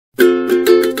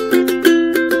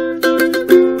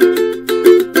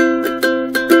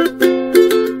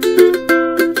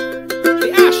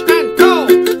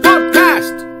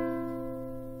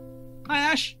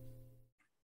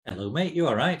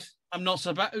all right? I'm not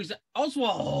so bad. Who's that?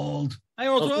 Oswald. Hey,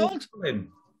 Oswald.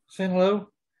 Saying hello?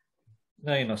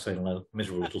 No, you're not saying hello.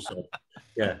 Miserable little soul.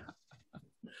 Yeah.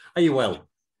 Are you well?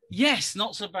 Yes,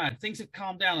 not so bad. Things have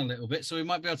calmed down a little bit, so we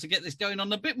might be able to get this going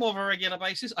on a bit more of a regular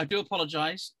basis. I do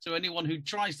apologise to anyone who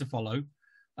tries to follow.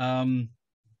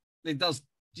 It does,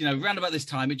 round about this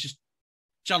time, it just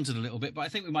shunted a little bit, but I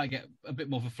think we might get a bit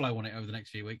more of a flow on it over the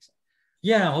next few weeks.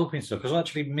 Yeah, I'm hoping so, because I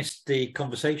actually missed the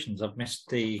conversations. I've missed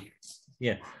the...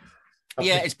 Yeah.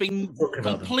 It's been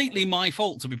completely my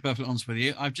fault, to be perfectly honest with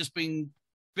you. I've just been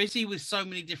busy with so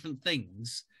many different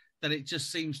things that it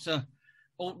just seems to...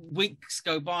 weeks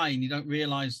go by and you don't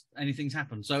realise anything's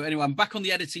happened. So anyway, I'm back on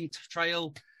the editing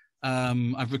trail.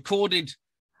 I've recorded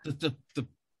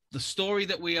the story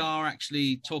that we are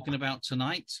actually talking about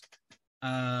tonight,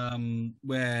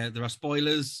 where there are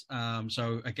spoilers.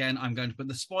 So again, I'm going to put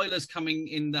the spoilers coming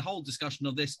in the whole discussion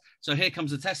of this. So here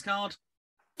comes the test card.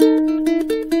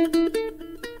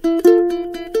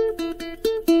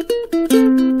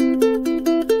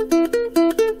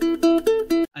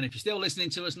 And if you're still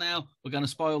listening to us now, we're going to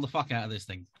spoil the fuck out of this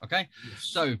thing. Okay.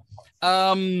 So,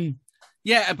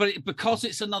 because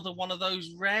it's another one of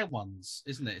those rare ones,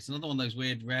 isn't it? It's another one of those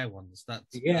weird rare ones that,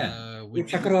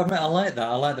 which I got to admit, I like that.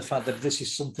 I like the fact that this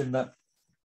is something that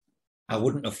I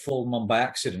wouldn't have fallen on by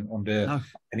accident under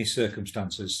any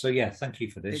circumstances. So yeah, thank you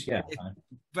for this. It's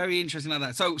very interesting like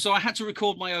that. So I had to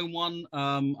record my own one.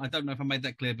 I don't know if I made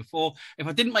that clear before. If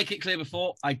I didn't make it clear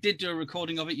before, I did do a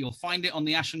recording of it. You'll find it on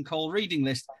the Aah and Col reading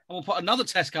list. And we'll put another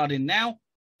test card in now.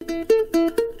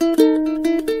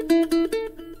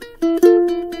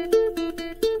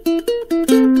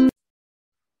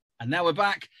 And now we're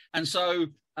back. And so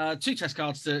 2 test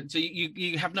cards so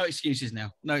you have no excuses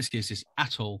now. No excuses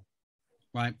at all.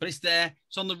 Right, but it's there.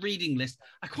 It's on the reading list.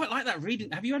 I quite like that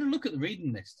reading. Have you had a look at the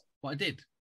reading list? What I did?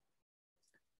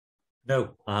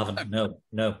 No, I haven't.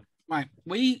 No. Right,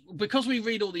 because we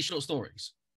read all these short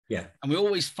stories. Yeah, and we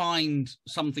always find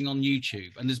something on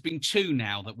YouTube. And there's been 2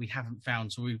 now that we haven't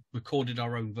found, so we've recorded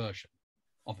our own version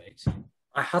of it.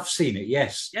 I have seen it.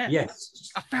 Yes. Yeah. Yes.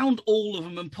 I found all of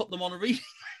them and put them on a reading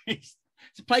list.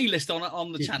 It's a playlist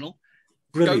on the channel.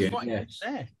 Brilliant. Yes.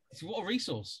 There. What a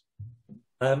resource.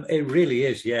 It really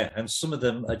is, yeah. And some of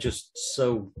them are just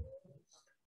so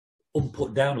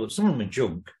unput down. Some of them are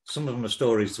junk. Some of them are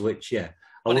stories to which, I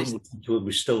wouldn't listen to it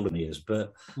with stolen ears.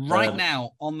 But right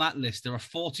now on that list, there are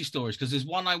 40 stories because there's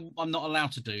one I'm not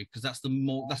allowed to do because that's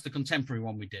the contemporary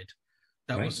one we did.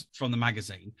 That was from the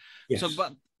magazine. Yes. So,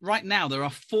 but right now there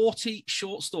are 40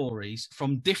 short stories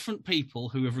from different people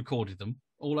who have recorded them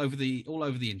all over the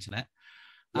internet.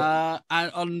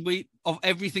 And we of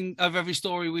every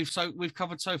story we've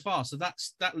covered so far. So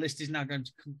that list is now going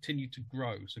to continue to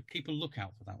grow. So keep a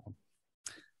lookout for that one.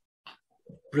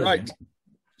 Brilliant. Right.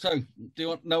 So do you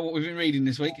want to know what we've been reading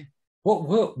this week? What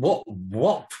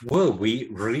were we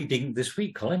reading this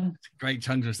week, Colin? Great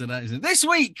tongue twister that, isn't it? This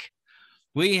week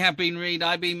I've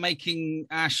been making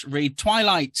Ash read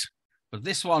Twilight, but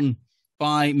this one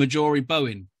by Majorie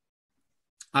Bowen.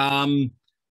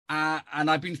 And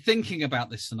I've been thinking about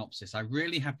this synopsis. I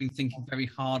really have been thinking very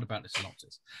hard about this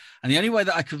synopsis. And the only way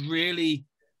that I could really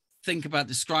think about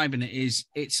describing it is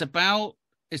it's a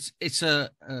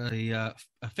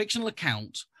fictional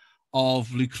account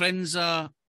of Lucrezia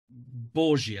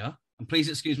Borgia. And please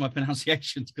excuse my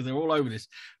pronunciations because they're all over this.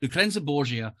 Lucrezia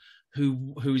Borgia,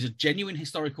 who is a genuine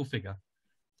historical figure,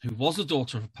 who was the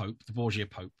daughter of a pope, the Borgia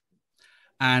Pope.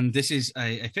 And this is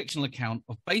a fictional account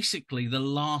of basically the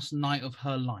last night of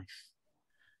her life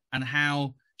and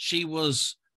how she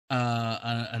was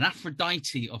an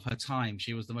Aphrodite of her time.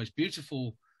 She was the most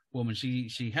beautiful woman.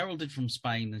 She heralded from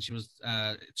Spain and she was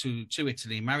to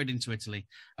Italy, married into Italy,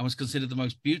 and was considered the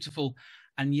most beautiful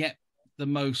and yet the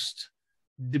most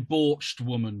debauched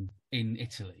woman in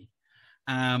Italy.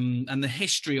 And the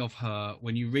history of her,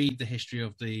 when you read the history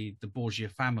of the Borgia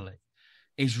family,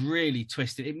 is really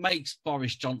twisted. It makes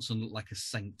Boris Johnson look like a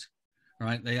saint,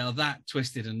 right? They are that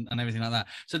twisted and everything like that.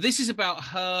 So this is about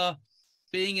her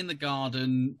being in the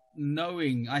garden,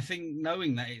 knowing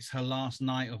that it's her last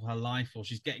night of her life, or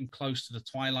she's getting close to the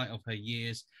twilight of her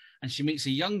years. And she meets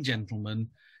a young gentleman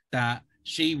that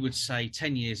she would say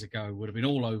 10 years ago would have been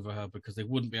all over her because they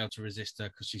wouldn't be able to resist her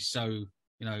because she's so,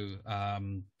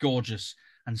 gorgeous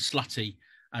and slutty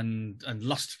and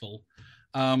lustful.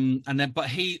 But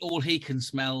all he can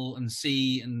smell and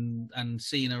see and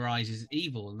see in her eyes is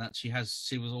evil, and that she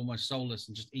was almost soulless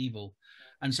and just evil.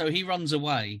 And so he runs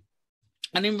away,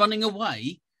 and in running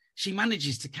away, she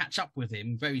manages to catch up with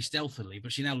him very stealthily,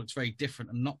 but she now looks very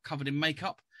different and not covered in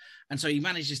makeup. And so he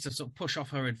manages to sort of push off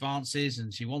her advances,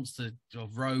 and she wants to sort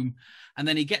of roam. And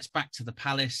then he gets back to the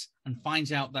palace and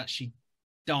finds out that she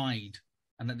died,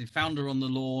 and that they found her on the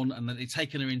lawn, and that they'd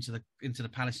taken her into the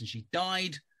palace, and she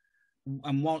died.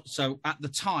 And so at the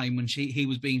time when he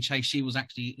was being chased, she was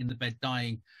actually in the bed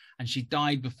dying, and she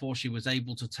died before she was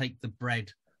able to take the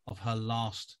bread of her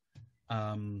last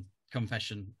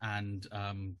confession and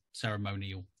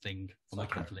ceremonial thing from the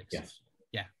Catholics. Yes.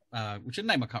 Yeah, which a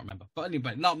name I can't remember, but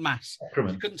anyway, not mass.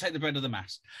 She couldn't take the bread of the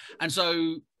mass, and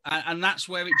so and that's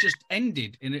where it just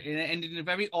ended. It ended in a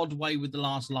very odd way with the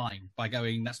last line by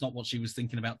going, "That's not what she was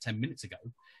thinking about 10 minutes ago."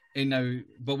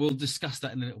 But we'll discuss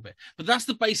that in a little bit. But that's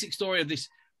the basic story of this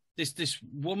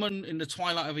woman in the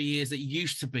twilight of her years that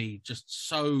used to be just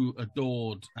so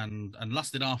adored and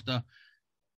lusted after,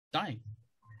 dying.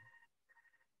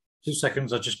 2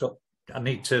 seconds. I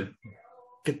need to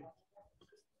get.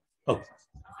 Oh,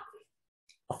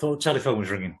 I thought the telephone was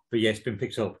ringing, but yeah, it's been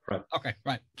picked up. Right. Okay.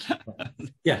 Right.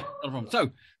 Yeah. Not a problem.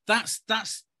 So that's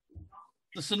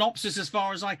the synopsis as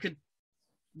far as I could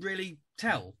really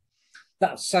tell.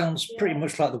 That sounds pretty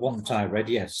much like the one that I read.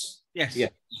 Yes. Yes. Yeah.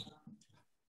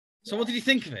 So what did you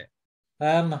think of it?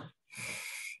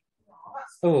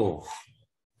 Oh,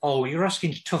 you're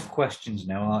asking tough questions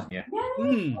now, aren't you?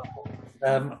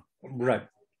 Right.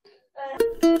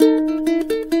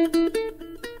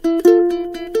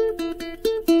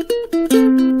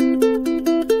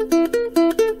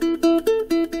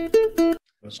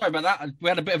 Sorry about that. We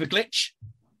had a bit of a glitch.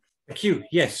 Q,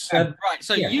 yes. Right.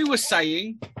 So you were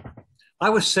saying. I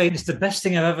was saying it's the best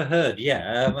thing I've ever heard.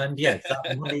 Yeah. And yes,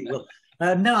 that money will.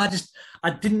 No,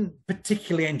 I didn't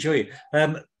particularly enjoy it.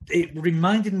 It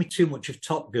reminded me too much of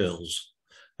Top Girls.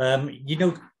 You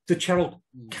know, the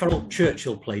Carol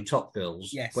Churchill play Top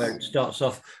Girls, yes, where it starts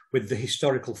off with the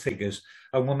historical figures,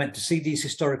 and we're meant to see these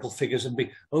historical figures and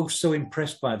be so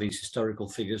impressed by these historical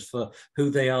figures for who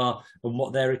they are and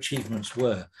what their achievements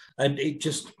were. And it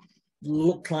just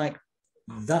looked like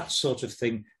that sort of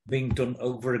thing being done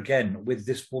over again with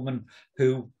this woman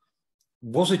who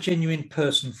was a genuine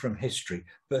person from history,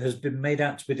 but has been made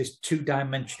out to be this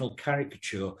two-dimensional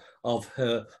caricature of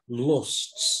her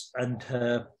lusts and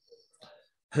her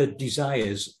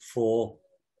desires for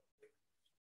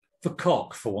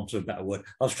cock, for want of a better word.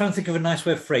 I was trying to think of a nice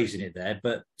way of phrasing it there,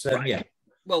 but right. Yeah.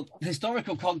 Well,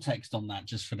 historical context on that,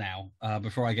 just for now,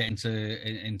 before I get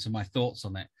into my thoughts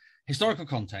on it. Historical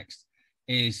context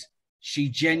is she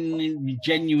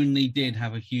genuinely did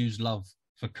have a huge love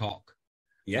for cock.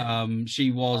 Yeah. She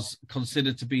was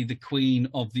considered to be the queen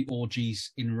of the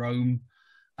orgies in Rome.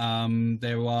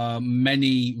 There were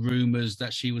many rumors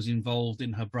that she was involved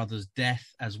in her brother's death,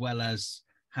 as well as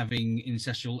having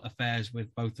incestual affairs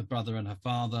with both the brother and her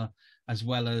father, as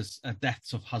well as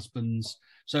deaths of husbands.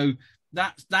 So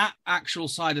that actual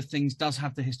side of things does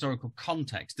have the historical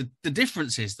context. The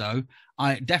difference is, though,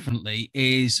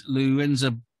 is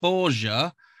Luenza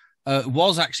Borgia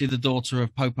was actually the daughter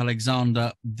of Pope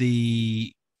Alexander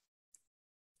the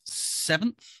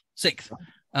sixth,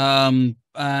 and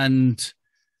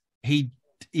he,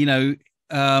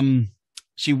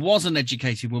 she was an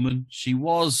educated woman. She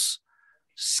was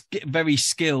very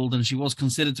skilled, and she was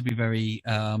considered to be very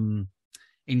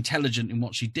intelligent in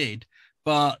what she did,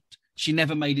 but she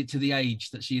never made it to the age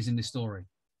that she is in this story.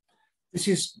 This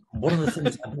is one of the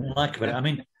things I don't like about it. I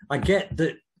mean, I get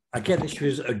that she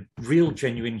was a real,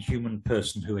 genuine human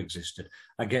person who existed.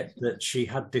 I get that she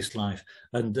had this life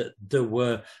and that there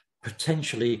were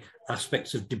potentially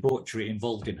aspects of debauchery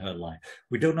involved in her life.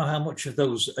 We don't know how much of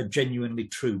those are genuinely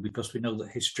true, because we know that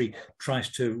history tries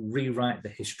to rewrite the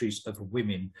histories of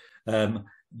women,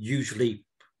 usually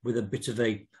with a bit of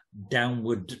a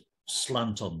downward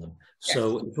slant on them. Yes.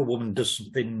 So if a woman does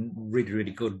something really,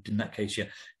 really good, in that case,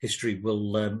 history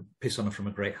will piss on her from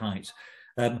a great height.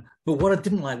 But what I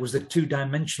didn't like was the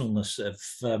two-dimensionalness of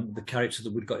the character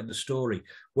that we'd got in the story,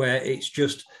 where it's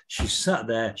just, she's sat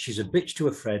there, she's a bitch to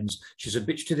her friends, she's a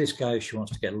bitch to this guy she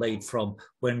wants to get laid from.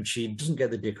 When she doesn't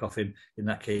get the dick off him, in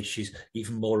that case, she's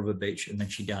even more of a bitch, and then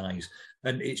she dies.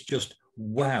 And it's just,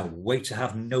 wow, way to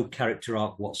have no character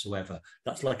arc whatsoever.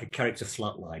 That's like a character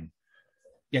flatline.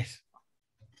 Yes.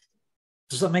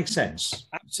 Does that make sense?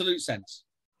 Absolute sense.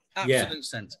 Absolute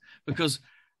sense. Because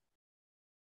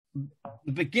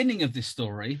the beginning of this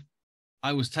story,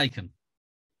 I was taken.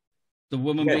 The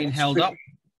woman being held up.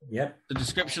 Yeah. The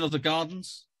description of the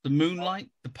gardens, the moonlight,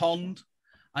 the pond.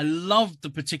 I loved the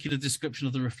particular description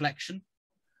of the reflection.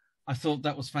 I thought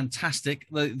that was fantastic.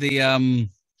 It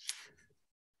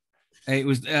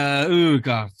was oh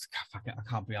god, I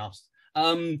can't be asked.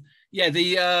 Yeah,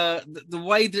 the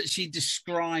way that she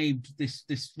described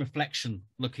this reflection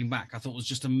looking back, I thought was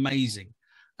just amazing.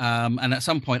 And at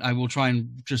some point, I will try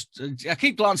and just I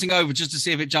keep glancing over just to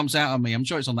see if it jumps out at me. I'm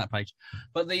sure it's on that page,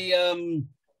 but the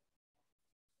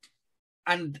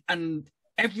and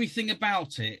everything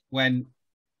about it when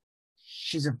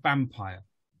she's a vampire,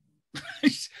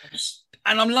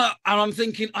 and I'm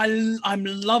thinking I'm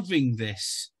loving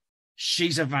this.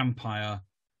 She's a vampire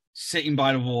sitting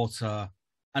by the water.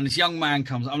 And this young man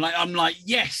comes. I'm like,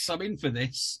 yes, I'm in for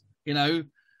this, you know.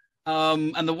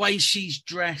 And the way she's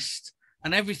dressed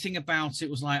and everything about it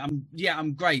was like,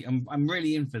 I'm great. I'm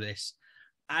really in for this.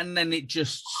 And then it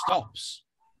just stops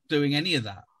doing any of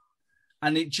that,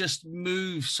 and it just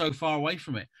moves so far away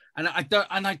from it. And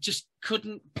I just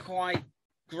couldn't quite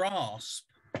grasp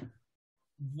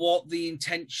what the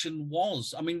intention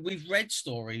was. I mean, we've read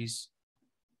stories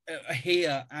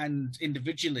here and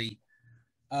individually.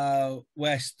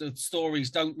 Where the stories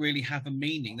don't really have a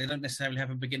meaning. They don't necessarily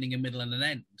have a beginning, a middle, and an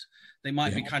end. They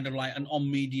might be kind of like an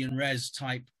on median res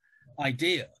type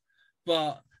idea,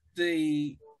 but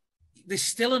there's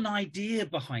still an idea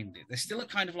behind it. There's still a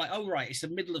kind of like, oh right, it's the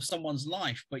middle of someone's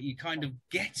life, but you kind of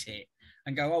get it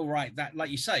and go, oh right, that, like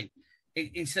you say,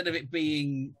 instead of it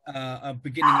being a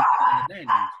beginning and an end,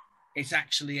 it's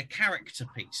actually a character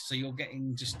piece. So you're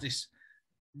getting just this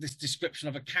description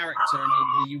of a character,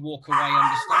 and you walk away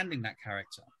understanding that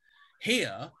character.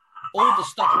 Here, all the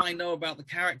stuff I know about the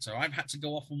character, I've had to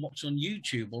go off and watch on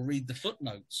YouTube or read the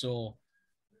footnotes, or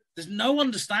there's no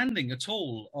understanding at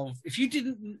all of, if you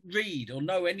didn't read or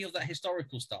know any of that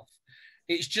historical stuff,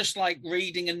 it's just like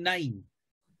reading a name.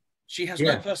 She has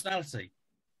no personality.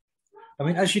 I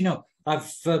mean, as you know,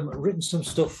 I've written some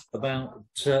stuff about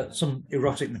some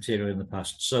erotic material in the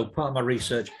past. So part of my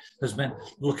research has meant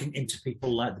looking into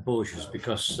people like the Borgias,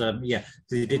 because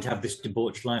they did have this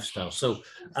debauched lifestyle. So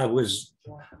I was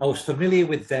familiar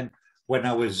with them when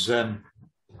I was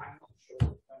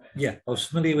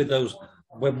familiar with those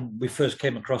when we first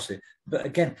came across it. But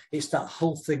again, it's that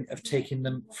whole thing of taking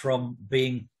them from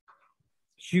being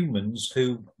humans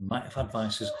who might have had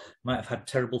vices, might have had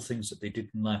terrible things that they did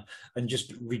in life, and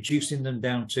just reducing them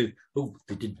down to, oh,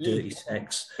 they did dirty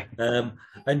sex. And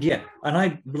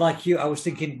I, like you, I was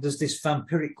thinking there's this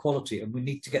vampiric quality, and we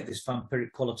need to get this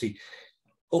vampiric quality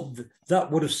up.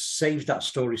 That would have saved that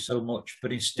story so much,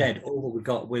 but instead all we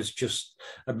got was just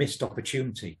a missed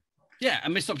opportunity. Yeah, a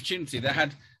missed opportunity. They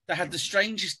had the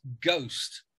strangest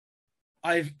ghost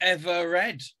I've ever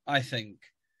read, I think,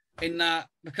 in that,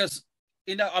 because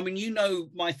I mean,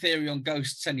 my theory on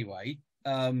ghosts anyway,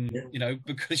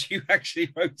 because you actually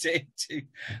wrote it into,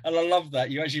 and I love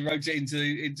that, you actually wrote it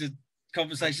into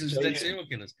Conversations with Dead Serial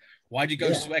Killers. Why do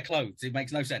ghosts wear clothes? It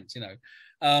makes no sense,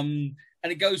 and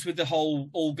it goes with the whole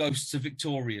all ghosts are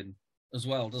Victorian as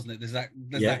well, doesn't it? There's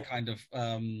that kind of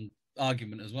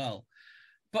argument as well.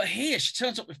 But here she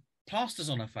turns up with plasters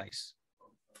on her face.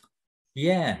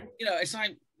 Yeah. It's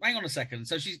like, hang on a second.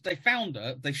 So they found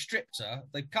her, they've stripped her,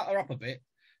 they've cut her up a bit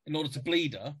in order to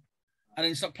bleed her, and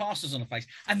then stuck plasters on her face.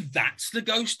 And that's the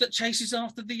ghost that chases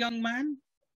after the young man?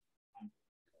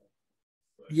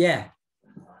 Yeah.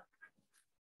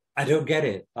 I don't get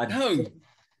it. I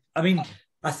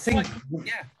think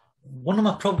one of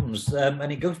my problems,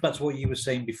 and it goes back to what you were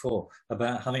saying before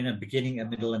about having a beginning, a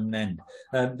middle, and an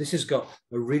end. This has got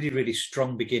a really, really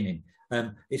strong beginning.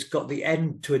 It's got the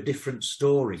end to a different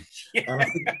story. Yeah. And I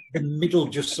think the middle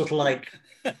just sort of like,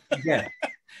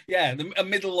 a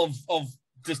middle of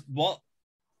just what?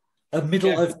 A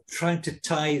middle of trying to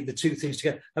tie the two things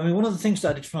together. I mean, one of the things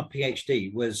that I did for my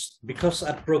PhD was, because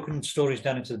I'd broken stories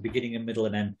down into the beginning and middle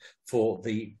and end for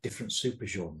the different super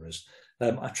genres,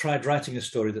 I tried writing a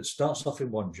story that starts off in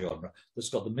one genre, that's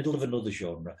got the middle of another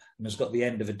genre, and has got the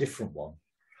end of a different one.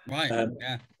 Right,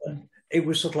 And it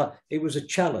was sort of like, it was a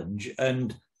challenge,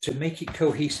 and to make it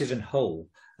cohesive and whole,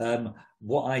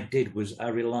 what I did was I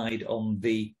relied on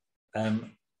the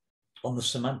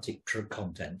semantic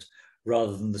content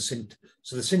rather than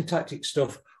so the syntactic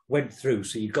stuff went through,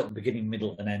 so you got the beginning,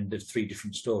 middle, and end of three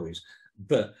different stories,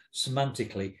 but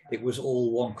semantically it was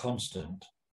all one constant.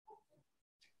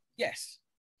 Yes.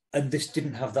 And this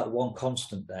didn't have that one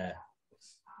constant there.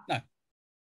 No.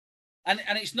 And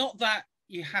it's not that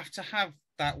you have to have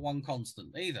that one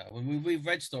constant either. When we've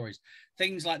read stories,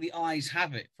 things like The Eyes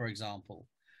Have It, for example,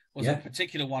 was a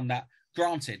particular one that,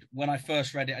 granted, when I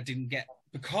first read it, I didn't get,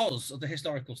 because of the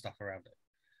historical stuff around it.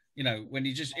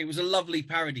 It was a lovely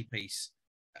parody piece,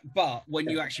 but when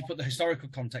you actually put the historical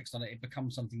context on it, it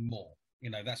becomes something more.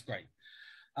 That's great.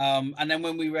 And then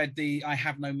when we read the I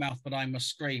Have No Mouth But I Must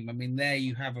Scream, I mean, there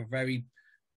you have a very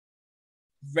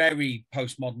very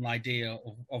postmodern idea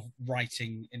of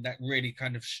writing, in that really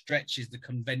kind of stretches the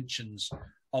conventions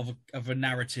of a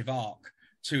narrative arc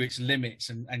to its limits,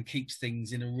 and keeps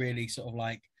things in a really sort of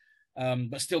like,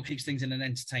 but still keeps things in an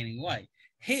entertaining way.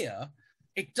 Here,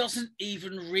 it doesn't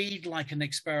even read like an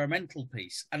experimental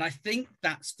piece. And I think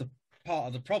that's the part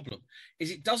of the problem,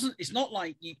 is it's not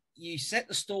like you set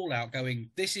the stall out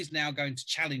going, this is now going to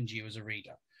challenge you as a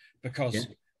reader, because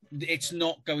it's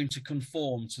not going to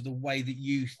conform to the way that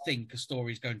you think a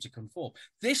story is going to conform.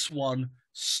 This one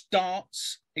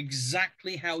starts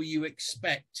exactly how you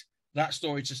expect that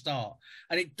story to start,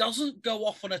 and it doesn't go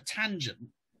off on a tangent.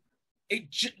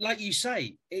 It, like you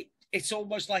say, it's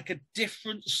almost like a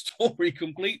different story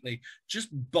completely, just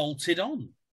bolted on.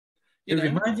 It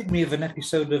reminded me of an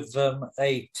episode of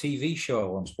a TV show I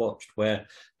once watched, where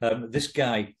this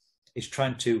guy is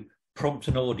trying to prompt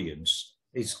an audience.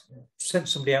 He's sent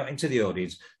somebody out into the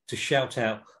audience to shout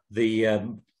out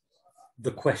the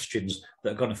questions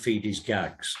that are going to feed his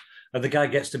gags. And the guy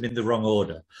gets them in the wrong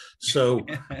order. So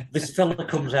this fella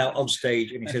comes out on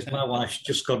stage and he says, my wife's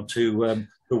just gone to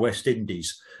the West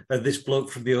Indies. And this bloke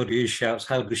from the audience shouts,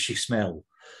 how does she smell?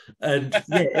 And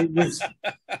yeah,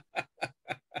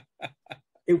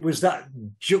 it was that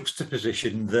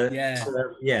juxtaposition that,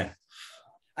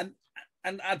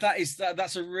 And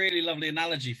that's a really lovely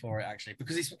analogy for it, actually,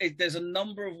 because there's a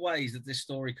number of ways that this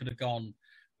story could have gone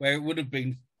where it would have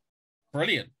been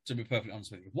brilliant, to be perfectly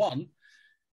honest with you. One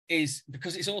is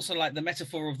because it's also like the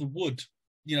metaphor of the wood,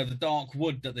 the dark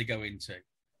wood that they go into.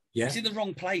 Yeah. It's in the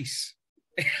wrong place.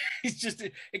 It's just,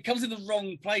 it comes in the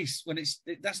wrong place when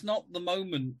that's not the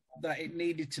moment that it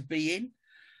needed to be in.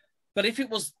 But if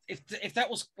that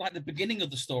was like the beginning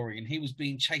of the story and he was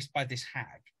being chased by this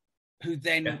hag who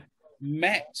then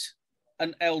met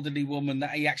an elderly woman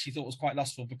that he actually thought was quite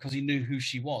lustful because he knew who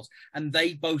she was, and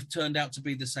they both turned out to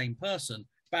be the same person,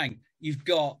 bang, you've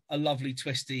got a lovely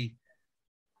twisty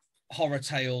horror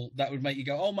tale that would make you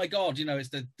go, oh my God, it's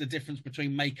the difference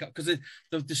between makeup, because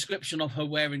the description of her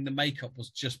wearing the makeup was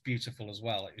just beautiful as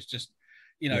well. It was just,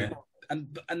 and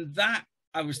that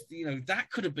I was, that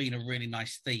could have been a really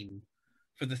nice theme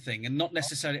for the thing, and not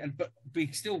necessarily, but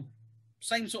be still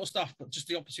same sort of stuff, but just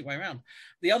the opposite way around.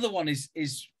 The other one is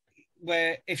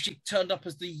where if she turned up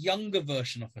as the younger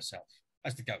version of herself,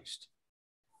 as the ghost,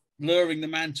 luring the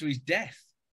man to his death.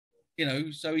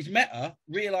 So he's met her,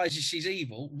 realizes she's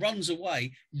evil, runs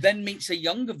away, then meets a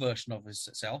younger version of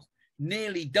herself,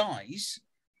 nearly dies,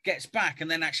 gets back,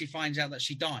 and then actually finds out that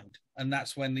she died. And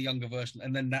that's when the younger version,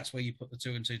 and then that's where you put the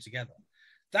two and two together.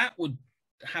 That would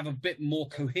have a bit more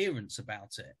coherence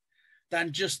about it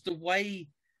than just the way,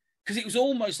 because it was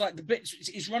almost like the bit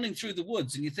is running through the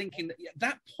woods and you're thinking that at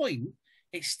that point,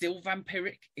 it's still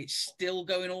vampiric, it's still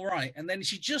going all right. And then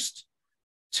she just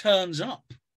turns up.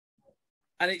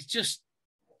 And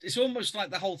it's almost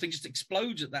like the whole thing just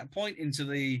explodes at that point into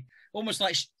the, almost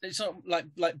like it's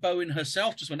like Bowen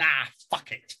herself just went,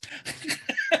 fuck it.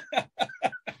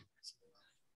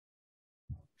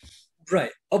 Right.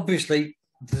 Obviously,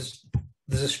 there's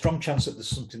a strong chance that there's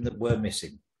something that we're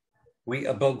missing. We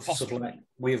are both sort of like,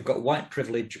 we have got white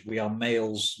privilege. We are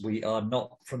males. We are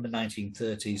not from the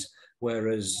 1930s,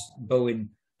 whereas Bowen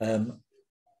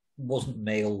wasn't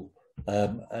male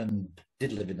and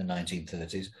did live in the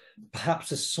 1930s. Perhaps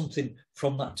there's something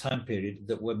from that time period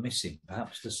that we're missing.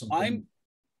 Perhaps there's something.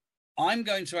 I'm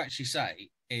going to actually say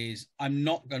is I'm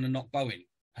not going to knock Bowen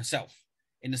herself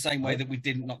in the same way that we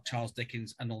didn't knock Charles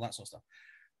Dickens and all that sort of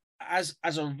stuff.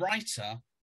 As a writer,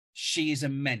 she is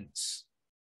immense.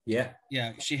 Yeah.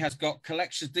 She has got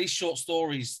collections. These short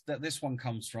stories that this one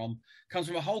comes from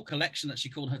a whole collection that she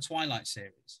called her Twilight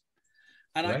series.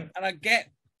 And I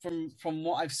get from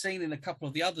what I've seen in a couple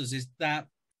of the others is that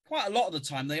quite a lot of the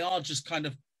time they are just kind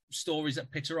of stories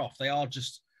that pit her off. They are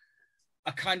just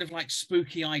a kind of like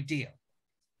spooky idea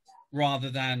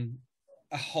rather than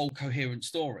a whole coherent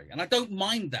story. And I don't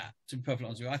mind that, to be perfectly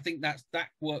honest with you. I think that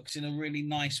works in a really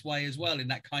nice way as well, in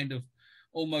that kind of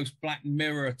almost Black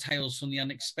Mirror, tales from the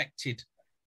unexpected,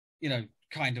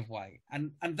 kind of way.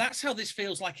 And that's how this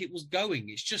feels like it was going.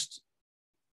 It's just,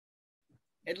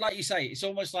 like you say, it's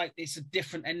almost like it's a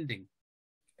different ending.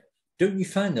 Don't you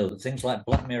find, though, that things like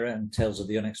Black Mirror and Tales of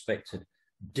the Unexpected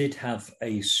did have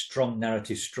a strong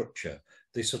narrative structure?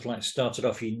 They sort of like started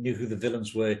off, you knew who the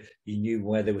villains were, you knew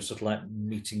where they were sort of like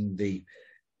meeting the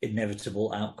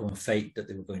inevitable outcome and fate that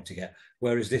they were going to get.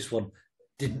 Whereas this one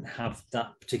didn't have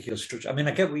that particular structure. I mean,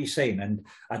 I get what you're saying, and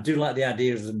I do like the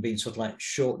idea of them being sort of like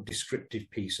short, descriptive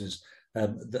pieces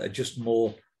that are just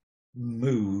more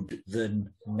mood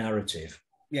than narrative.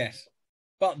 Yes.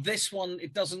 But this one,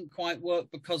 it doesn't quite work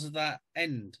because of that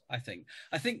end, I think.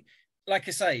 I think, like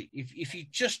I say, if you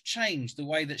just change the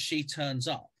way that she turns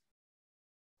up,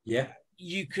 yeah,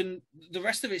 you can. The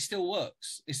rest of it still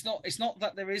works. It's not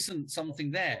that there isn't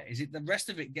something there. Is it the rest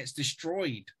of it gets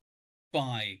destroyed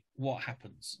by what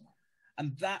happens?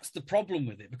 And that's the problem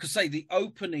with it, because say the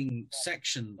opening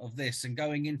section of this and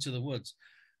going into the woods,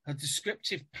 her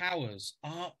descriptive powers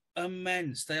are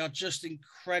immense. They are just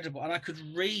incredible. And I could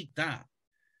read that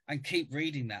and keep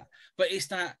reading that. But it's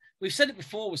that, we've said it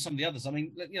before with some of the others. I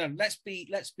mean, let's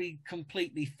be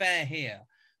completely fair here.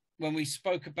 When we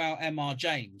spoke about M.R.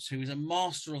 James, who is a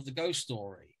master of the ghost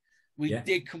story, we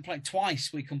did complain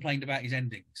twice. We complained about his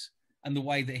endings and the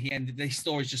way that he ended. These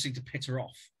stories just seem to pitter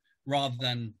off rather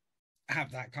than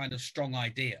have that kind of strong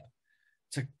idea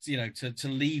to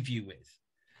leave you with.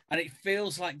 And it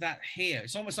feels like that here.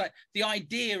 It's almost like the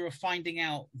idea of finding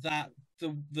out that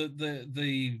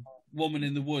the woman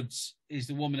in the woods is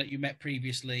the woman that you met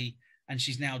previously and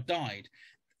she's now died.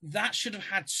 That should have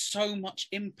had so much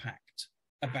impact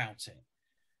about it.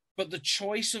 But the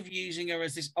choice of using her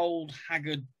as this old,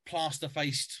 haggard,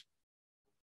 plaster-faced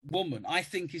woman, I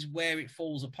think, is where it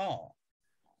falls apart.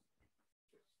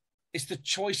 It's the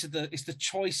choice of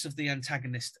the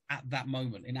antagonist at that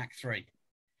moment in Act 3.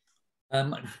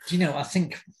 I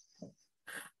think,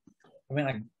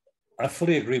 I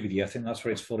fully agree with you. I think that's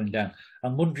where it's falling down.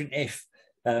 I'm wondering if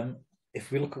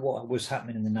we look at what was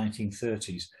happening in the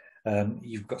 1930s,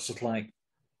 you've got sort of like,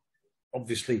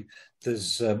 obviously,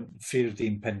 there's fear of the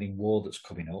impending war that's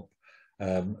coming up.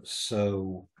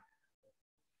 So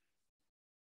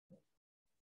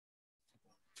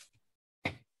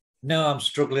no, I'm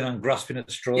struggling. I'm grasping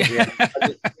at straws. Yeah,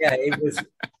 it was.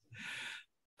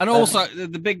 And also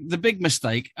the big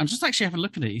mistake. I'm just actually having a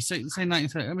look at it. You say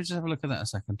 1930. Let me just have a look at that a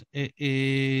second. It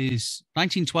is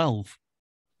 1912.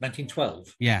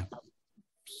 1912. Yeah.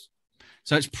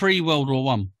 So it's pre-World War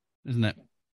One, isn't it?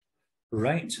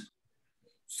 Right.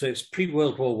 So it's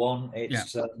pre-World War One.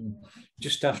 It's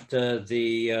just after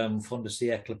the fin de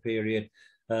siècle period.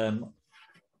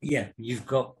 You've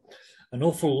got an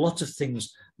awful lot of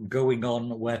things going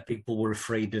on where people were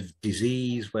afraid of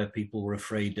disease, where people were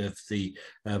afraid of the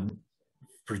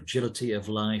fragility of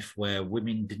life, where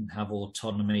women didn't have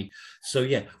autonomy. So,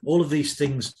 all of these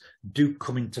things do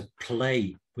come into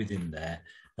play within there.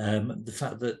 The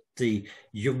fact that the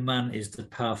young man is the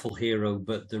powerful hero,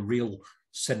 but the real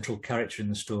central character in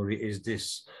the story is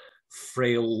this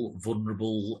frail,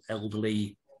 vulnerable,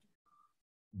 elderly,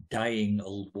 dying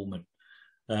old woman.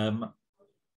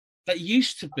 That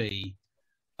used to be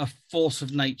a force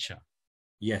of nature.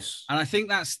 Yes, and I think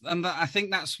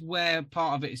that's where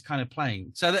part of it is kind of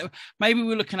playing. So that maybe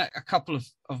we're looking at a couple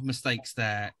of mistakes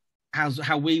there.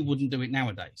 How we wouldn't do it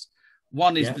nowadays.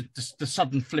 One is the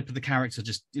sudden flip of the character,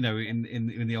 just in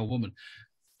the old woman,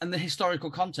 and the historical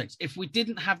context. If we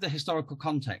didn't have the historical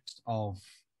context of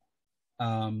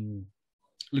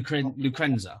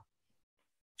Lucrenza,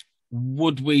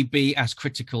 would we be as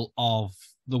critical of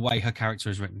the way her character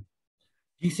is written?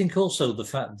 Do you think also the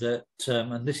fact that,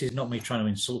 and this is not me trying to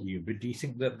insult you, but do you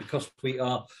think that because we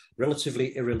are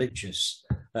relatively irreligious,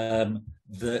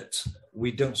 that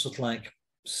we don't sort of like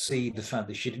see the fact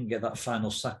that she didn't get that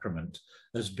final sacrament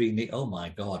as being the, oh my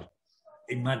God,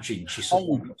 imagine she got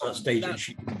to that stage and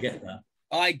she didn't get that?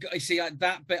 I see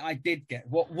that bit I did get.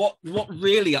 What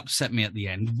really upset me at the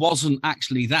end wasn't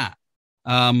actually that.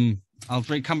 I'll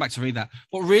come back to read that.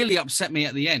 What really upset me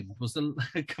at the end was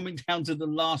coming down to the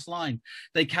last line.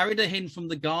 They carried her in from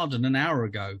the garden an hour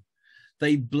ago.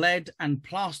 They bled and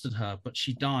plastered her, but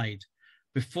she died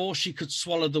before she could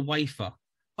swallow the wafer.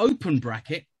 Open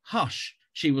bracket, hush.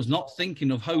 She was not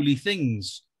thinking of holy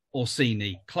things,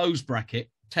 Orsini. Close bracket,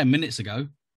 10 minutes ago.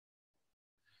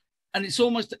 And it's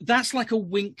almost, that's like a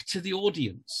wink to the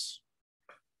audience.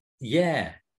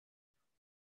 Yeah.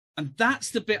 And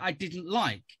that's the bit I didn't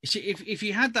like. If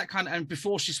you had that kind of, and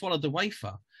before she swallowed the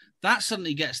wafer, that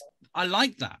suddenly gets, I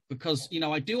like that because,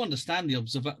 I do understand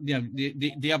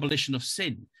the abolition of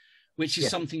sin, which is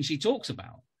something she talks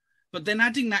about. But then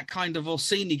adding that kind of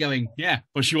Orsini going,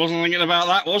 but she wasn't thinking about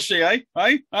that, was she, eh?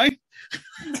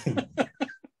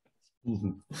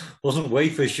 Wasn't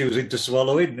wafer she was into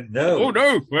swallowing, no. Oh,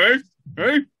 no,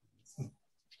 eh?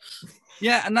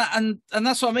 Yeah, and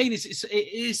that's what I mean. It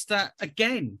is that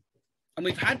again, and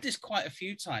we've had this quite a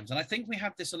few times, and I think we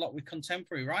have this a lot with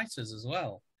contemporary writers as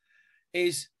well.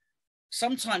 Is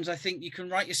sometimes I think you can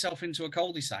write yourself into a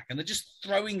cul-de-sac, and they're just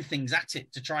throwing things at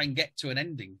it to try and get to an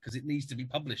ending because it needs to be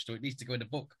published or it needs to go in a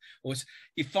book, or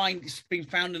you find it's been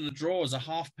found in a drawer as a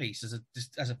half piece,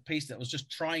 as a piece that was just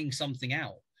trying something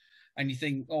out. And you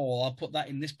think, oh, I'll put that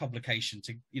in this publication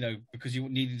to, because you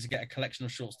needed to get a collection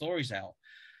of short stories out.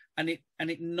 and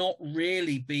it not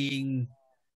really being,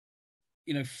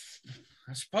 you know,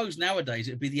 I suppose nowadays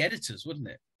it'd be the editors, wouldn't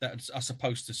it, that are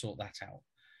supposed to sort that out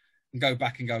and go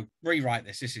back and go, rewrite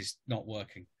this. This is not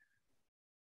working.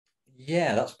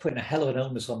 Yeah, that's putting a hell of an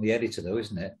onus on the editor, though,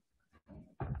 isn't it?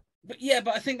 But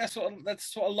I think that's what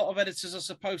a lot of editors are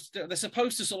supposed to do. They're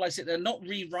supposed to sort of like sit there, not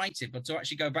rewrite it, but to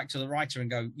actually go back to the writer and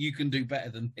go, you can do better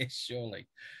than this, surely.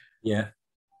 Yeah.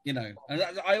 You know, and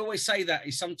I always say that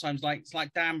is sometimes like, it's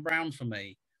like Dan Brown for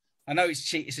me. I know it's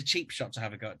cheap. It's a cheap shot to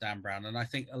have a go at Dan Brown. And I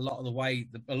think a lot of the way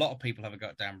that a lot of people have a go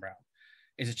at Dan Brown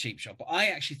is a cheap shot. But I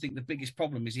actually think the biggest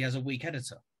problem is he has a weak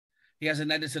editor. He has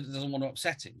an editor that doesn't want to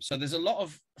upset him. So there's a lot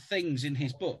of things in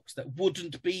his books that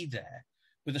wouldn't be there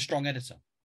with a strong editor.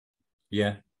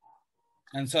 Yeah.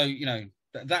 And so, you know,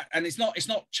 that and it's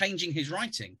not changing his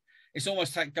writing. It's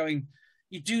almost like going,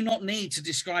 you do not need to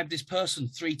describe this person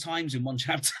 3 times in one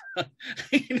chapter,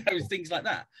 you know, things like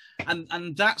that.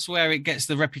 And that's where it gets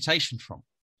the reputation from,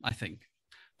 I think.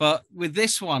 But with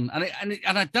this one, and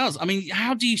it does. I mean,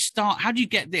 how do you start? How do you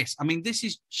get this? I mean, this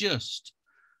is just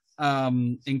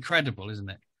incredible, isn't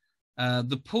it?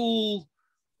 The pool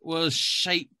was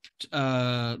shaped.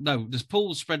 This pool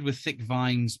was spread with thick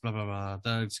vines, blah blah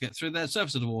blah, to get through the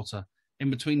surface of the water. In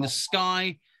between the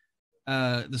sky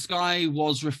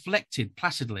was reflected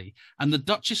placidly, and the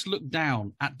Duchess looked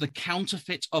down at the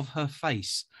counterfeit of her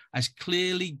face as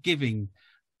clearly giving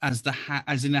as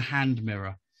in a hand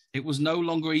mirror. It was no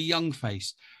longer a young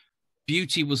face.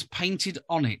 Beauty was painted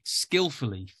on it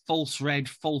skillfully, false red,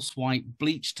 false white,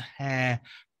 bleached hair,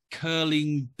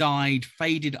 curling, dyed,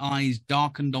 faded eyes,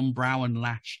 darkened on brow and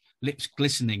lash, lips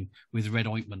glistening with red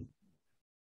ointment.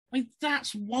 I mean,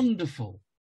 that's wonderful.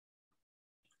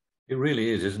 It really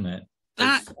is, isn't it?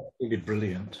 That's really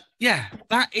brilliant. Yeah,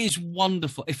 that is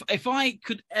wonderful. If I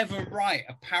could ever write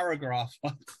a paragraph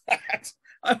like that,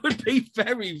 I would be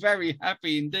very, very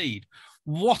happy indeed.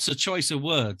 What a choice of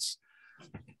words.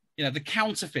 You know, the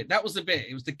counterfeit, that was the bit.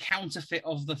 It was the counterfeit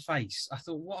of the face. I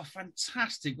thought, what a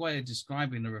fantastic way of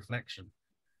describing the reflection.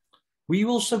 Were you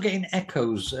also getting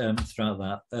echoes throughout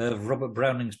that of Robert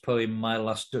Browning's poem, My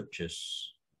Last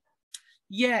Duchess?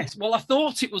 Yes. Well, I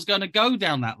thought it was going to go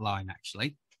down that line,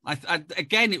 actually.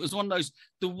 Again, it was one of those,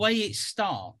 the way it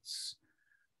starts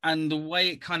and the way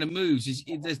it kind of moves,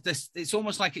 it's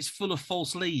almost like it's full of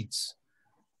false leads.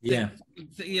 Yeah.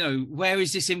 You know, where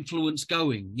is this influence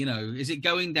going? You know, is it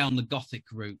going down the Gothic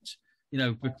route, you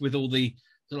know, with all the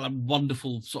sort of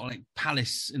wonderful sort of like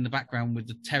palace in the background with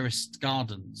the terraced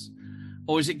gardens?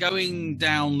 Or is it going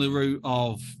down the route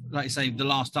of, like I say, The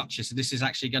Last Duchess, and this is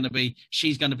actually going to be,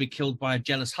 she's going to be killed by a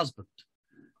jealous husband?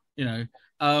 You know,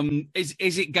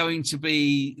 is it going to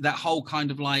be that whole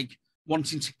kind of like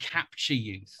wanting to capture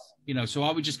youth? You know, so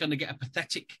are we just going to get a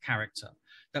pathetic character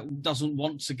that doesn't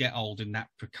want to get old in that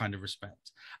kind of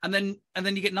respect? And then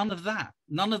you get none of that.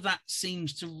 None of that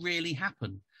seems to really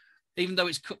happen, even though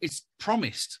it's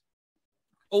promised.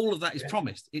 All of that is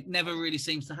promised. It never really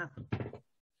seems to happen.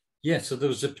 Yeah, so there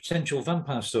was a potential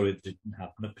vampire story that didn't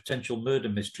happen, a potential murder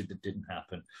mystery that didn't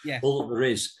happen. Yeah. All that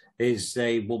there is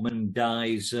a woman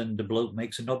dies and a bloke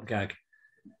makes a knob gag.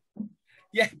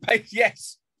 Yeah,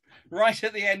 yes. Right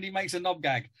at the end, he makes a knob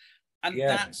gag. And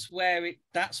that's where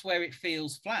it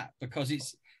feels flat, because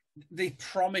it's the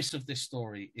promise of this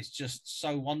story is just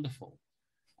so wonderful.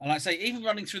 And like I say, even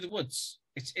running through the woods,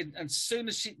 as soon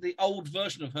as the old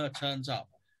version of her turns up,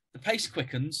 the pace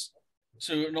quickens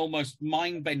to an almost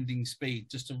mind-bending speed,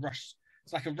 just to rush.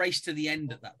 It's like a race to the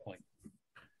end at that point.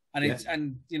 And it's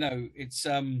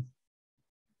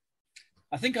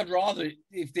I think I'd rather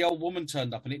if the old woman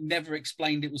turned up and it never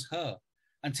explained it was her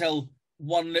until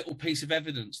one little piece of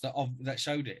evidence that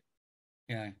showed it.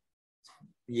 Yeah.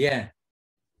 Yeah.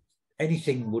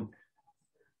 Anything would.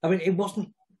 I mean, it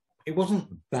wasn't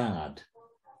bad.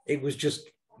 It was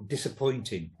just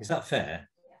disappointing. Is that fair?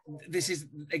 This is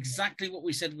exactly what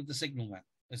we said with The Signalman,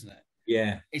 isn't it?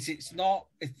 Yeah. It's not.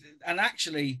 And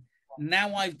actually,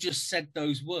 now I've just said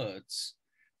those words,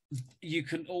 you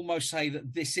can almost say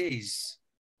that this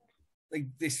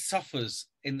suffers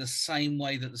in the same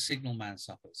way that The Signalman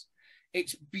suffers.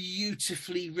 It's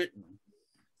beautifully written,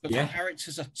 but the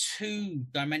characters are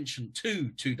two-dimensional.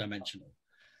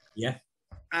 Yeah.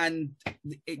 And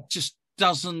it just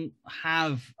doesn't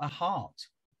have a heart.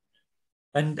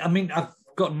 And I mean, I've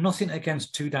got nothing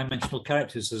against two-dimensional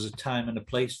characters. There's a time and a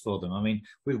place for them. I mean,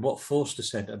 with what Forster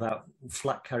said about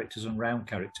flat characters and round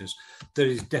characters, there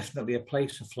is definitely a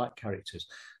place for flat characters.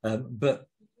 But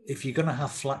if you're going to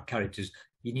have flat characters,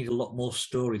 you need a lot more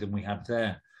story than we had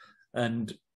there.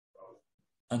 And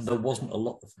there wasn't a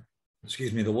lot of,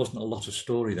 there wasn't a lot of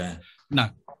story there. No.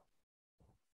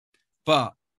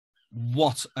 But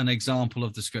what an example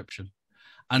of description.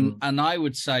 And I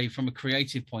would say, from a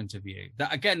creative point of view,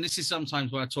 that again, this is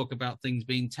sometimes where I talk about things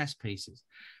being test pieces,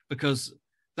 because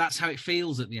that's how it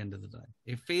feels at the end of the day.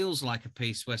 It feels like a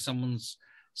piece where someone's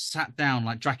sat down,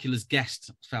 like Dracula's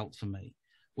Guest felt for me,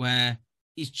 where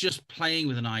he's just playing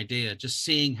with an idea, just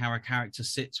seeing how a character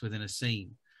sits within a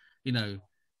scene, you know,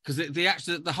 because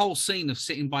the whole scene of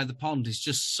sitting by the pond is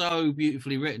just so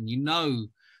beautifully written. You know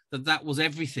that was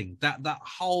everything. That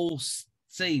whole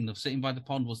scene of sitting by the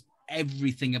pond was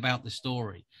everything about the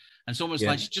story. And it's almost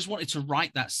like she just wanted to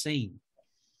write that scene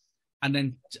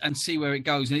and see where it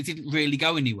goes. And it didn't really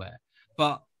go anywhere,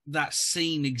 but that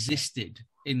scene existed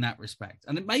in that respect.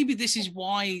 And maybe this is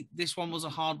why this one was a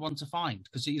hard one to find,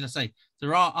 because, as I say,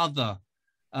 there are other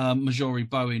Majorie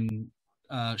Bowen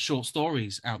short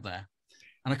stories out there.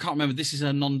 And I can't remember. This is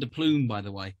a nom de plume, by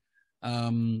the way.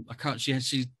 I can't.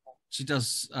 She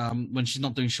does when she's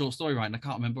not doing short story writing. I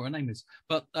can't remember what her name is,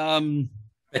 but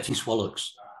Betty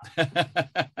Swallocks.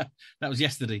 That was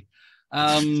yesterday.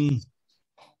 But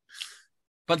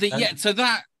you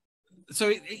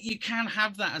can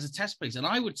have that as a test piece, and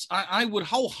I would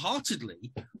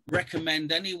wholeheartedly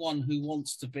recommend anyone who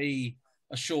wants to be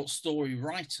a short story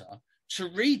writer to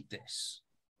read this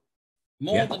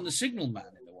more than The Signal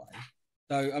Man, in a way.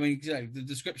 Though, I mean, the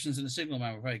descriptions in The Signal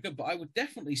Man were very good, but I would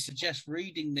definitely suggest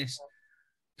reading this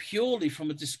purely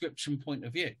from a description point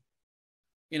of view.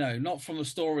 You know, not from a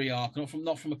story arc,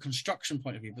 not from a construction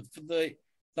point of view, but for the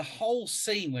whole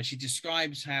scene where she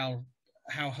describes how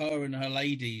her and her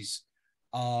ladies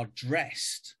are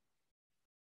dressed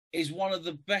is one of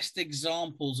the best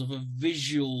examples of a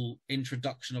visual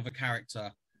introduction of a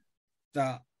character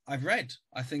that I've read.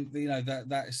 I think, you know,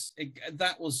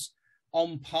 that was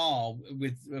on par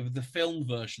with the film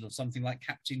version of something like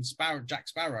Jack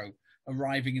Sparrow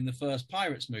arriving in the first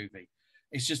Pirates movie.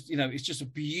 It's just, you know, it's just a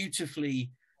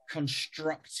beautifully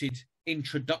constructed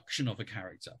introduction of a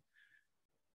character.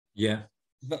 Yeah.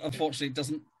 But unfortunately, it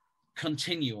doesn't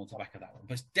continue on the back of that one.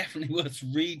 But it's definitely worth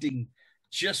reading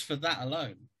just for that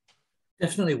alone.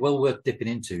 Definitely well worth dipping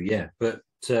into, yeah. But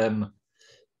at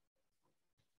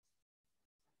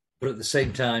the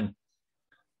same time,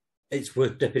 it's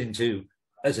worth dipping into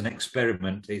as an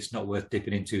experiment. It's not worth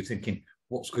dipping into thinking,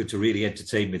 what's going to really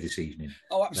entertain me this evening?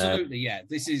 Oh, absolutely, yeah.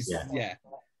 This is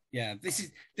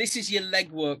This is your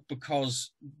legwork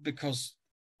because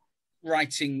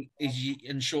writing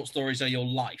and short stories are your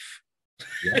life.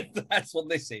 Yeah. That's what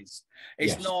this is.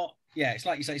 It's not. Yeah, it's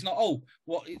like you say. It's not. Oh,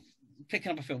 what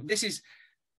picking up a film. This is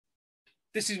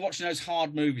watching those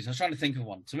hard movies. I was trying to think of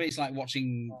one. To me, it's like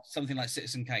watching something like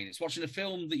Citizen Kane. It's watching a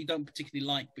film that you don't particularly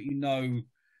like, but you know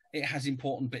it has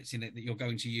important bits in it that you're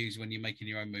going to use when you're making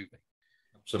your own movie.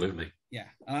 Absolutely. Yeah,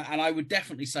 and I would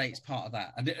definitely say it's part of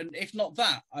that. And if not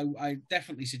that, I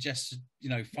definitely suggest, you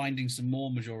know, finding some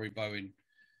more Majorie Bowen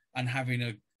and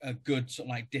having a good sort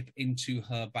of like dip into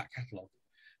her back catalogue.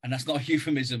 And that's not a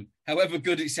euphemism, however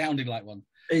good it sounded like one.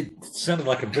 It sounded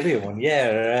like a brilliant one,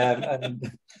 yeah.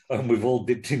 And we've all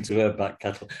dipped into her back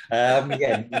catalogue.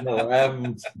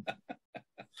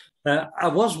 I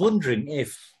was wondering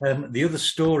if the other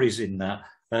stories in that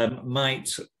might,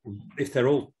 if they're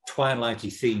all Twilighty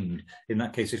themed, in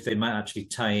that case, if they might actually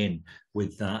tie in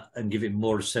with that and give it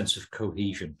more a sense of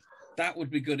cohesion. That would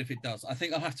be good if it does. I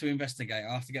think I'll have to investigate.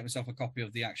 I'll have to get myself a copy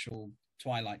of the actual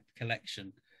Twilight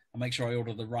collection and make sure I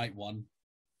order the right one.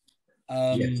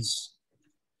 Yes.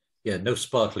 Yeah, no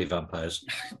sparkly vampires.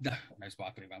 No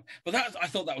sparkly vampires. But I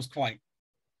thought that was quite...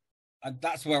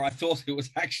 that's where I thought it was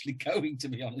actually going, to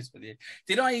be honest with you.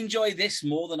 Did I enjoy this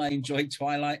more than I enjoyed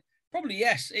Twilight? Probably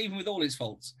yes, even with all its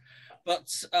faults.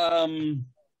 But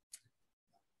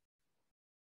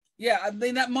yeah, I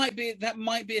mean that might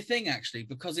be a thing actually,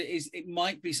 because it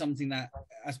might be something that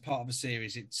as part of a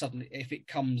series, it suddenly, if it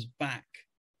comes back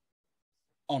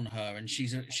on her and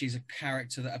she's a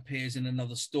character that appears in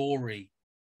another story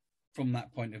from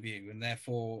that point of view, and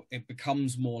therefore it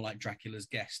becomes more like Dracula's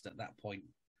Guest at that point,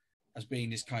 as being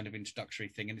this kind of introductory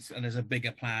thing, and there's a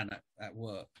bigger plan at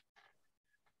work.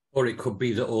 Or it could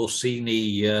be that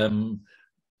Orsini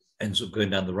ends up going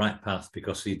down the right path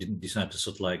because he didn't decide to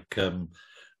sort of like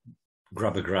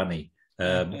grab a granny.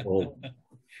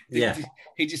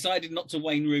 He decided not to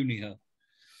Wayne Rooney her.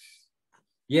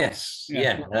 Yes,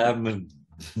 yeah.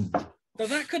 So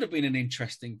that could have been an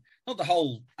interesting, not the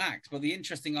whole act, but the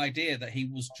interesting idea that he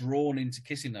was drawn into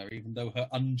kissing her, even though her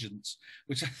unguents,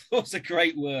 which I thought was a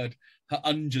great word, her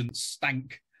unguents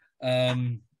stank.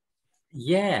 Going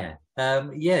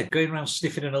around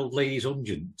sniffing an old lady's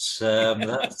unguents.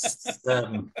 That's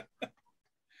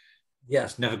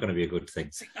it's never going to be a good thing.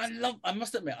 See, I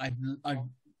must admit, I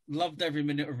loved every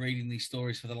minute of reading these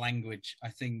stories for the language. I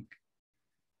think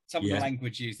some of the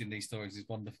language used in these stories is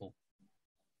wonderful.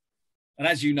 And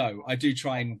as you know, I do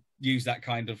try and use that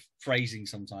kind of phrasing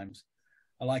sometimes.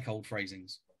 I like old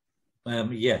phrasings.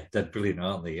 Yeah, they're brilliant,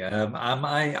 aren't they?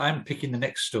 I'm picking the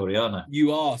next story, aren't I?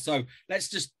 You are. So let's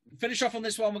just finish off on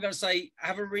this one. We're going to say,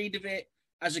 have a read of it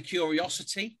as a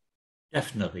curiosity.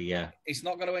 Definitely, yeah. It's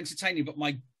not going to entertain you, but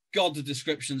my God, the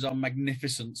descriptions are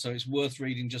magnificent. So it's worth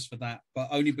reading just for that, but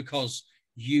only because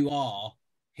you are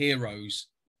heroes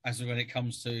as when it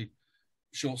comes to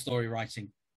short story writing.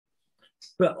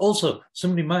 But also,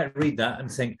 somebody might read that and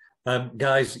think,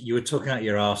 guys, you were talking out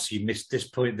your arse. You missed this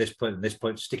point, this point, and this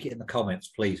point. Stick it in the comments,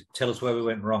 please. Tell us where we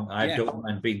went wrong. I don't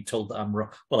mind being told that I'm wrong.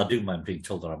 Well, I do mind being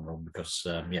told that I'm wrong because,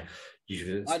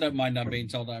 usually I don't mind being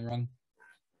told that I'm wrong.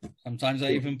 Sometimes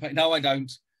I even pay. No, I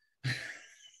don't.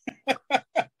 But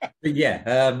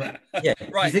Right.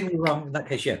 If you think we're wrong in that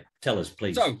case, tell us,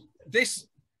 please. So,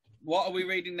 what are we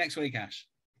reading next week, Ash?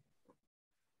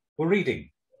 We're reading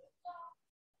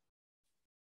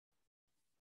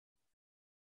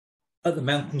At the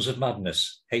Mountains of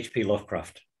Madness, H.P.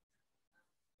 Lovecraft.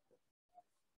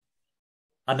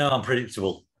 I know I'm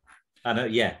predictable. I know,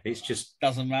 it's just...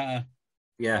 Doesn't matter.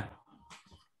 Yeah.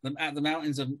 At the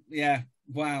Mountains of... Yeah,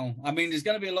 wow. I mean, there's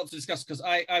going to be a lot to discuss because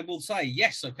I will say,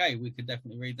 yes, okay, we could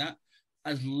definitely read that.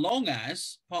 As long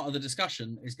as part of the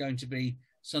discussion is going to be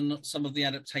some of the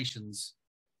adaptations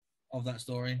of that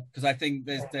story. Because I think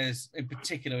there's in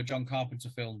particular a John Carpenter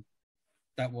film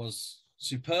that was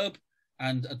superb,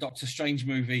 and a Doctor Strange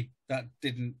movie that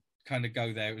didn't kind of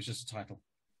go there. It was just a title.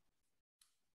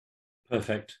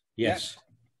 Perfect. Yes. Yeah.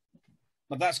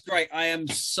 But that's great. I am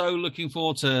so looking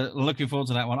forward to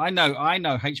that one. I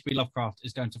know H.P. Lovecraft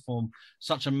is going to form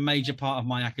such a major part of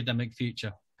my academic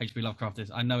future. H.P. Lovecraft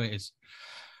is. I know it is.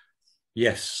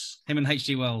 Yes. Him and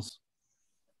H.G. Wells.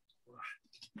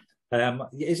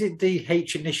 Is it the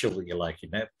H initial that you're liking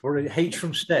it? Or H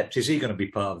from Steps? Is he going to be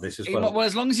part of this as well? Well,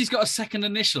 as long as he's got a second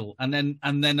initial and then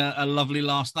a lovely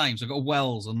last name. So I've got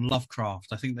Wells and Lovecraft.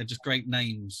 I think they're just great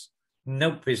names.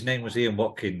 Nope, his name was Ian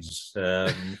Watkins.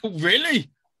 Really?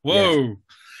 Whoa.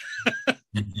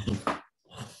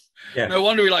 Yeah. No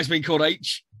wonder he likes being called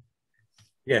H.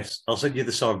 Yes, I'll send you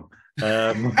the song. Put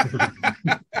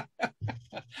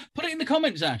it in the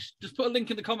comments, Ash. Just put a link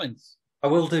in the comments. I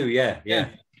will do, yeah.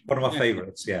 One of my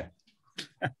favourites, yeah.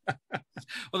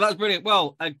 Well, that's brilliant.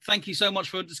 Well, thank you so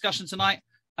much for the discussion tonight.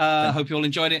 I hope you all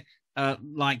enjoyed it.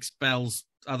 Likes, bells,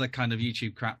 other kind of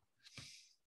YouTube crap.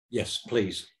 Yes,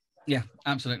 please. Yeah,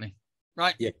 absolutely.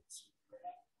 Right. Yes.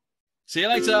 See you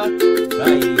later.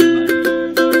 Bye.